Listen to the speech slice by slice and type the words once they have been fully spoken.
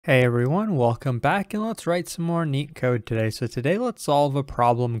Hey everyone, welcome back, and let's write some more neat code today. So today let's solve a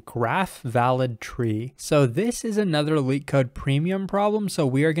problem, graph valid tree. So this is another Leetcode premium problem, so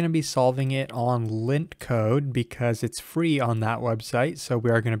we are going to be solving it on Leetcode because it's free on that website, so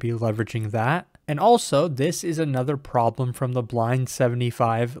we are going to be leveraging that. And also, this is another problem from the blind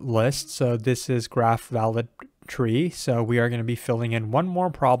 75 list, so this is graph valid tree, so we are going to be filling in one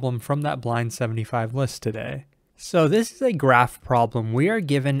more problem from that blind 75 list today. So this is a graph problem. We are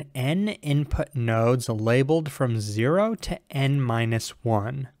given n input nodes labeled from 0 to n minus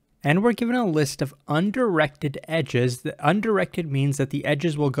 1. And we're given a list of undirected edges. The undirected means that the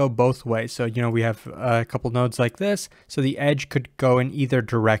edges will go both ways. So, we have a couple nodes like this, so the edge could go in either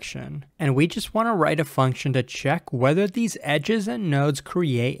direction. And we just want to write a function to check whether these edges and nodes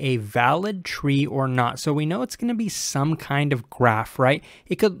create a valid tree or not. So we know it's going to be some kind of graph, right?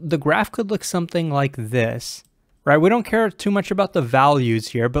 The graph could look something like this. Right, we don't care too much about the values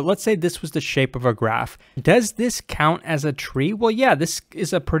here, but let's say this was the shape of a graph. Does this count as a tree? Well, yeah, this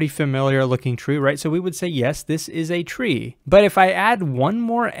is a pretty familiar looking tree, right? So we would say, yes, this is a tree. But if I add one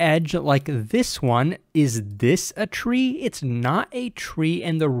more edge like this one, is this a tree? It's not a tree,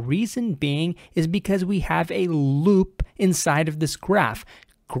 and the reason being is because we have a loop inside of this graph.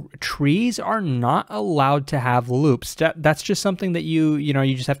 Trees are not allowed to have loops. That's just something that you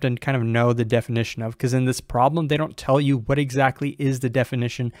just have to kind of know the definition of, because in this problem, they don't tell you what exactly is the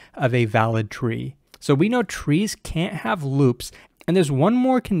definition of a valid tree. So we know trees can't have loops. And there's one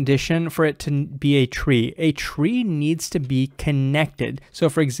more condition for it to be a tree. A tree needs to be connected. So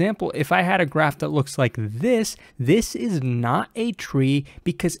for example, if I had a graph that looks like this is not a tree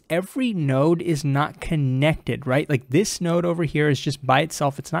because every node is not connected, right? Like this node over here is just by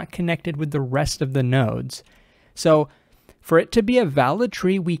itself. It's not connected with the rest of the nodes. So for it to be a valid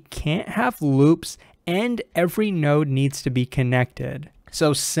tree, we can't have loops and every node needs to be connected.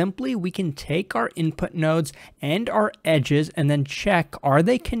 So simply we can take our input nodes and our edges and then check, are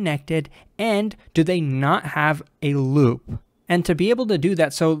they connected and do they not have a loop? And to be able to do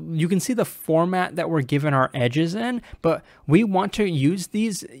that, so you can see the format that we're given our edges in, but we want to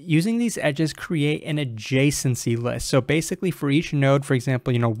using these edges, create an adjacency list. So basically for each node, for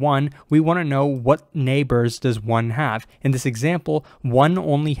example, 1, we want to know what neighbors does 1 have. In this example, 1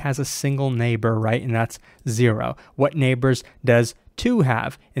 only has a single neighbor, right? And that's 0. What neighbors does 2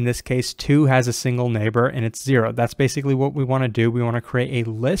 have? In this case, 2 has a single neighbor and it's 0. That's basically what we want to do. We want to create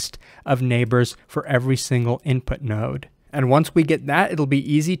a list of neighbors for every single input node. And once we get that, it'll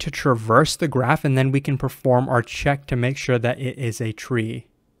be easy to traverse the graph and then we can perform our check to make sure that it is a tree.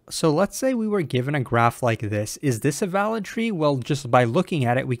 So let's say we were given a graph like this. Is this a valid tree? Well, just by looking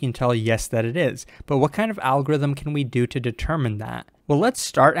at it, we can tell yes that it is. But what kind of algorithm can we do to determine that? Well, let's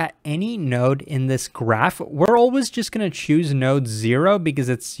start at any node in this graph. We're always just going to choose node 0 because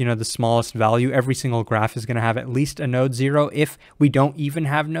it's, the smallest value. Every single graph is going to have at least a node 0. If we don't even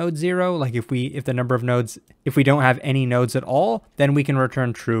have node 0, like if we don't have any nodes at all, then we can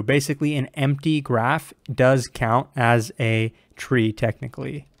return true. Basically, an empty graph does count as a tree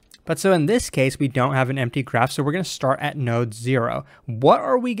technically. But so in this case, we don't have an empty graph, so we're going to start at node 0. What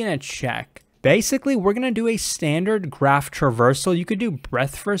are we going to check? Basically, we're going to do a standard graph traversal. You could do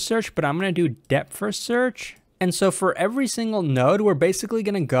breadth first search, but I'm going to do depth first search. And so for every single node, we're basically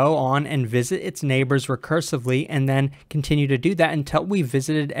going to go on and visit its neighbors recursively and then continue to do that until we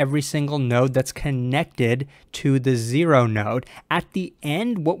visited every single node that's connected to the 0 node. At the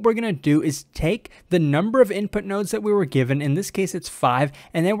end, what we're going to do is take the number of input nodes that we were given, in this case it's 5,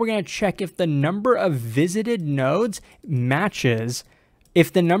 and then we're going to check if the number of visited nodes matches.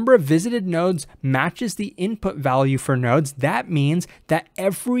 If the number of visited nodes matches the input value for nodes, that means that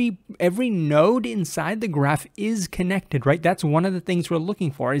every node inside the graph is connected, right? That's one of the things we're looking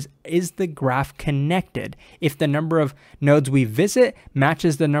for is the graph connected? If the number of nodes we visit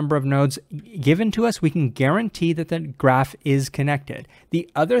matches the number of nodes given to us, we can guarantee that the graph is connected. The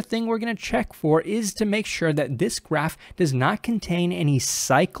other thing we're going to check for is to make sure that this graph does not contain any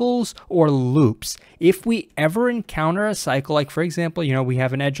cycles or loops. If we ever encounter a cycle, like for example, we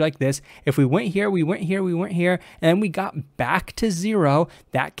have an edge like this. If we went here, we went here, we went here, and then we got back to 0,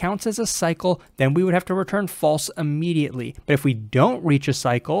 that counts as a cycle. Then we would have to return false immediately. But if we don't reach a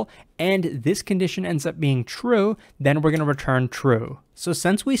cycle and this condition ends up being true, then we're going to return true. So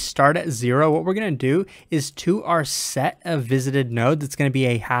since we start at 0, what we're going to do is to our set of visited nodes, it's going to be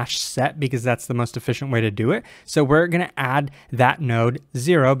a hash set because that's the most efficient way to do it. So we're going to add that node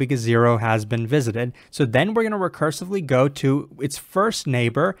 0 because 0 has been visited. So then we're going to recursively go to its first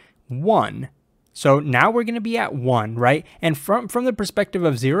neighbor 1. So now we're going to be at 1, right? And from the perspective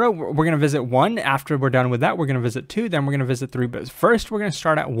of 0, we're going to visit 1. After we're done with that, we're going to visit 2, then we're going to visit 3. But first, we're going to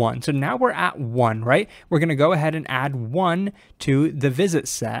start at 1. So now we're at 1, right? We're going to go ahead and add 1 to the visit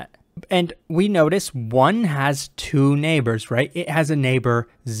set. And we notice 1 has 2 neighbors, right? It has a neighbor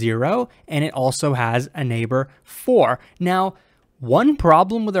 0, and it also has a neighbor 4. Now, one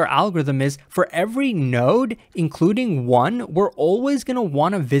problem with our algorithm is for every node, including 1, we're always going to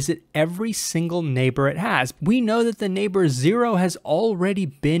want to visit every single neighbor it has. We know that the neighbor 0 has already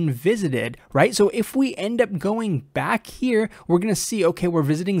been visited, right? So if we end up going back here, we're going to see, okay, we're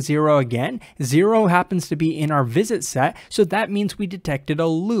visiting 0 again. 0 happens to be in our visit set, so that means we detected a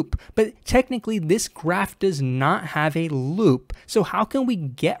loop. But technically, this graph does not have a loop. So how can we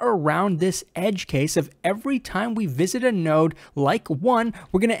get around this edge case of every time we visit a node like 1,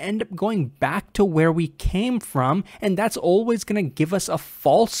 we're going to end up going back to where we came from, and that's always going to give us a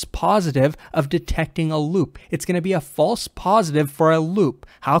false positive of detecting a loop. It's going to be a false positive for a loop.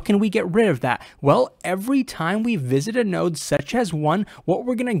 How can we get rid of that? Well, every time we visit a node such as 1, what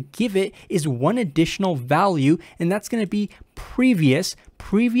we're going to give it is one additional value, and that's going to be previous.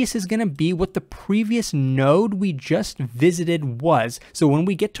 Previous is going to be what the previous node we just visited was. So when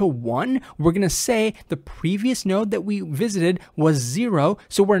we get to 1, we're going to say the previous node that we visited was 0,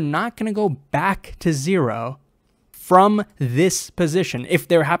 so we're not going to go back to 0 from this position. If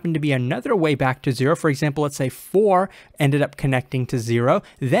there happened to be another way back to 0, for example, let's say 4 ended up connecting to 0,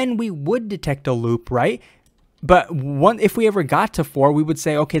 then we would detect a loop, right? But if we ever got to 4, we would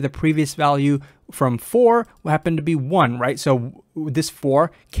say, okay, the previous value from 4 happened to be 1, right? So this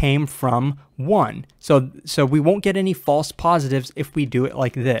 4 came from 1. So we won't get any false positives if we do it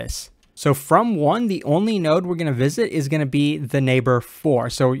like this. So from 1, the only node we're going to visit is going to be the neighbor 4.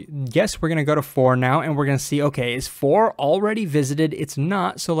 So yes, we're going to go to 4 now, and we're going to see, okay, is 4 already visited? It's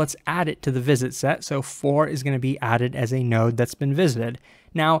not, so let's add it to the visit set. So 4 is going to be added as a node that's been visited.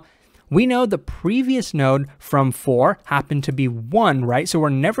 Now, we know the previous node from 4 happened to be 1, right? So we're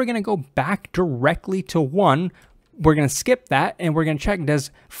never going to go back directly to 1. We're going to skip that, and we're going to check,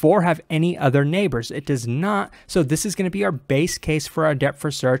 does 4 have any other neighbors? It does not. So this is going to be our base case for our depth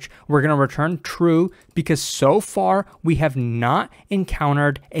first search. We're going to return true because so far we have not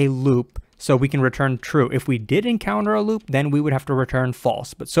encountered a loop. So we can return true. If we did encounter a loop, then we would have to return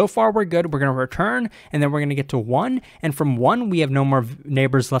false. But so far we're good. We're going to return, and then we're going to get to 1. And from 1, we have no more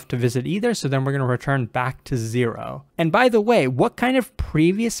neighbors left to visit either. So then we're going to return back to 0. And by the way, what kind of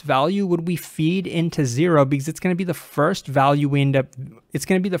previous value would we feed into 0? Because it's going to be the first value we end up, it's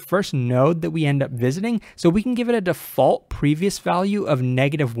going to be the first node that we end up visiting. So we can give it a default previous value of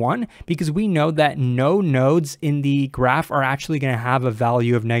 -1 because we know that no nodes in the graph are actually going to have a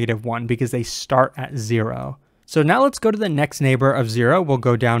value of -1 because they start at 0. So now let's go to the next neighbor of 0. We'll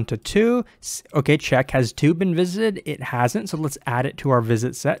go down to 2. Okay, check. Has 2 been visited? It hasn't, so let's add it to our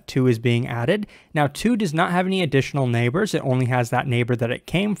visit set. 2 is being added. Now 2 does not have any additional neighbors. It only has that neighbor that it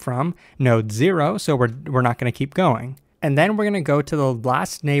came from, node 0, so we're not going to keep going. And then we're going to go to the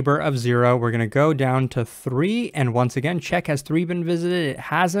last neighbor of 0. We're going to go down to 3. And once again, check, has 3 been visited? It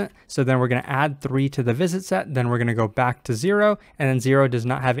hasn't. So then we're going to add 3 to the visit set. Then we're going to go back to 0. And then 0 does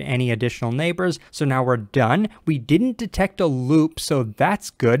not have any additional neighbors. So now we're done. We didn't detect a loop, so that's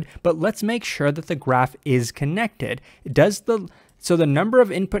good. But let's make sure that the graph is connected. So the number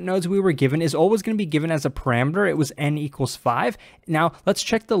of input nodes we were given is always going to be given as a parameter. It was n equals 5. Now let's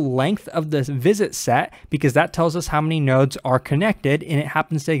check the length of the visit set because that tells us how many nodes are connected, and it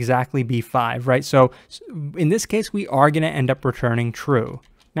happens to exactly be 5, right? So in this case, we are going to end up returning true.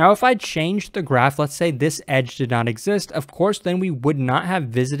 Now, if I changed the graph, let's say this edge did not exist, of course, then we would not have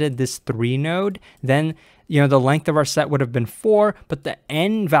visited this 3 node. Then, the length of our set would have been 4, but the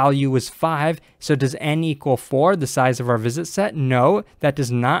n value was 5. So does n equal 4, the size of our visit set? No, that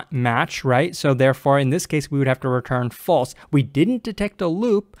does not match, right? So therefore, in this case, we would have to return false. We didn't detect a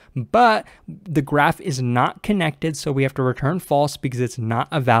loop, but the graph is not connected, so we have to return false because it's not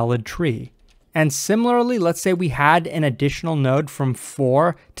a valid tree. And similarly, let's say we had an additional node from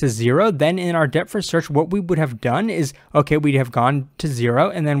 4 to 0. Then in our depth first search, what we would have done is, okay, we'd have gone to 0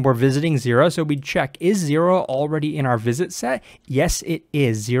 and then we're visiting 0. So we'd check, is 0 already in our visit set? Yes, it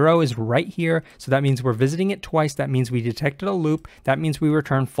is. 0 is right here. So that means we're visiting it twice. That means we detected a loop. That means we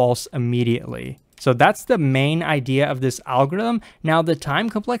return false immediately. So that's the main idea of this algorithm. Now the time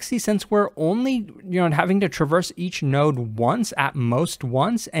complexity, since we're only having to traverse each node once, at most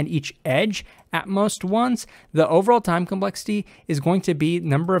once, and each edge at most once, the overall time complexity is going to be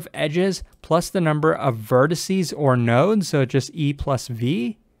number of edges plus the number of vertices or nodes, so just E plus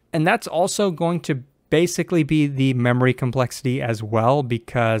V. And that's also going to basically be the memory complexity as well,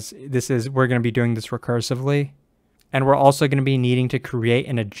 because we're going to be doing this recursively. And we're also going to be needing to create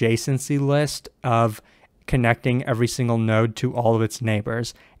an adjacency list of connecting every single node to all of its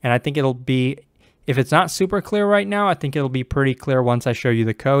neighbors. And I think it'll be, if it's not super clear right now, I think it'll be pretty clear once I show you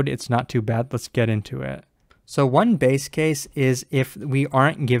the code. It's not too bad. Let's get into it. So one base case is if we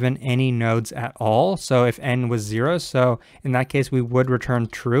aren't given any nodes at all. So if n was 0, so in that case, we would return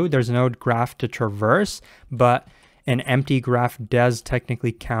true. There's no graph to traverse, but an empty graph does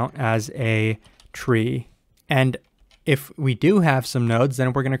technically count as a tree. And if we do have some nodes,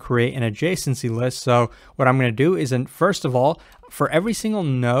 then we're going to create an adjacency list. So what I'm going to do is, first of all, for every single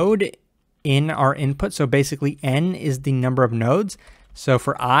node in our input, so basically n is the number of nodes. So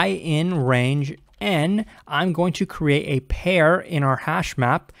for I in range n, I'm going to create a pair in our hash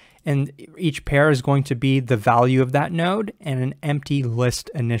map, and each pair is going to be the value of that node and an empty list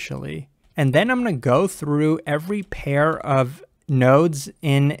initially. And then I'm going to go through every pair of nodes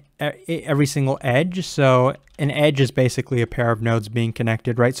in every single edge. So an edge is basically a pair of nodes being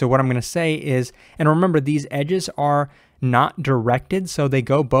connected, right? So what I'm going to say is, and remember, these edges are not directed, so they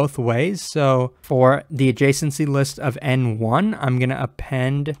go both ways. So for the adjacency list of n1, I'm going to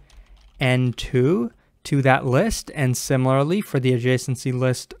append n2 to that list. And similarly, for the adjacency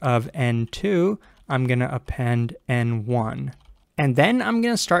list of n2, I'm going to append n1. And then I'm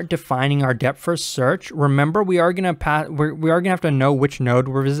going to start defining our depth first search. Remember, we are going to have to know which node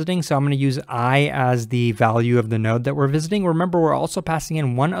we're visiting. So I'm going to use I as the value of the node that we're visiting. Remember, we're also passing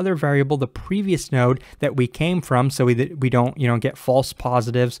in one other variable, the previous node that we came from, so we don't get false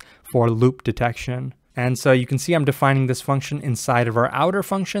positives for loop detection. And so you can see I'm defining this function inside of our outer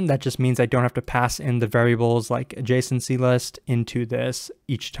function. That just means I don't have to pass in the variables like adjacency list into this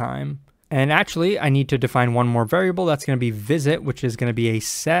each time. And actually, I need to define one more variable. That's going to be visit, which is going to be a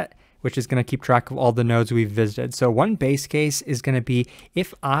set, which is going to keep track of all the nodes we've visited. So one base case is going to be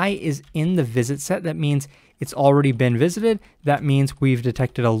if I is in the visit set, that means it's already been visited. That means we've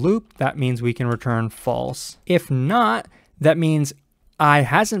detected a loop. That means we can return false. If not, that means I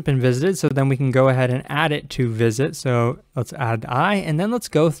hasn't been visited. So then we can go ahead and add it to visit. So let's add I, and then let's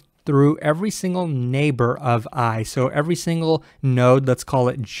go through every single neighbor of I. So every single node, let's call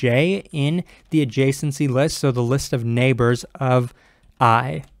it J in the adjacency list. So the list of neighbors of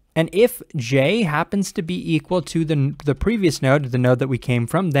I. And if J happens to be equal to the previous node, the node that we came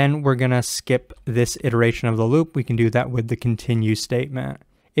from, then we're going to skip this iteration of the loop. We can do that with the continue statement.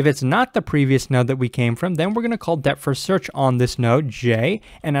 If it's not the previous node that we came from, then we're going to call depth first search on this node, J.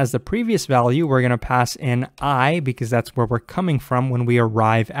 And as the previous value, we're going to pass in I, because that's where we're coming from when we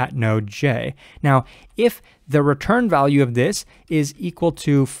arrive at node J. Now, if the return value of this is equal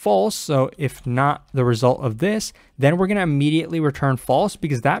to false, so if not the result of this, then we're going to immediately return false,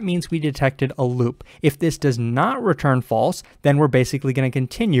 because that means we detected a loop. If this does not return false, then we're basically going to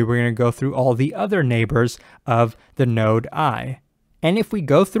continue. We're going to go through all the other neighbors of the node I. And if we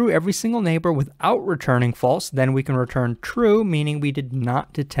go through every single neighbor without returning false, then we can return true, meaning we did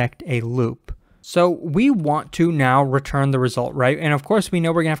not detect a loop. So we want to now return the result, right? And of course, we know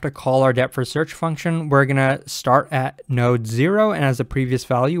we're going to have to call our depth first search function. We're going to start at node 0, and as a previous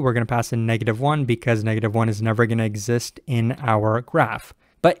value, we're going to pass in -1, because -1 is never going to exist in our graph.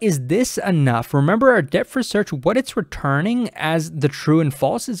 But is this enough? Remember, our depth first search, what it's returning as the true and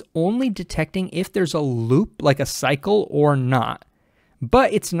false is only detecting if there's a loop, like a cycle, or not.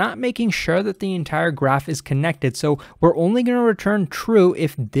 But it's not making sure that the entire graph is connected. So we're only going to return true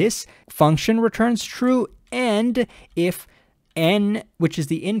if this function returns true, and if n, which is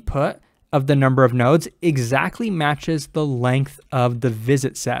the input of the number of nodes, exactly matches the length of the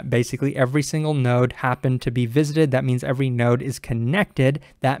visit set. Basically, every single node happened to be visited. That means every node is connected.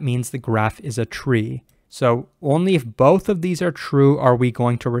 That means the graph is a tree. So only if both of these are true are we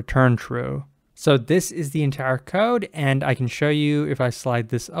going to return true. So this is the entire code, and I can show you, if I slide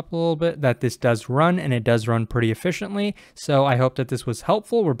this up a little bit, that this does run, and it does run pretty efficiently. So I hope that this was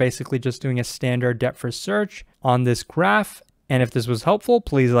helpful. We're basically just doing a standard depth first search on this graph. And if this was helpful,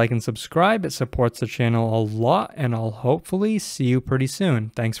 please like and subscribe. It supports the channel a lot, and I'll hopefully see you pretty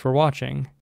soon. Thanks for watching.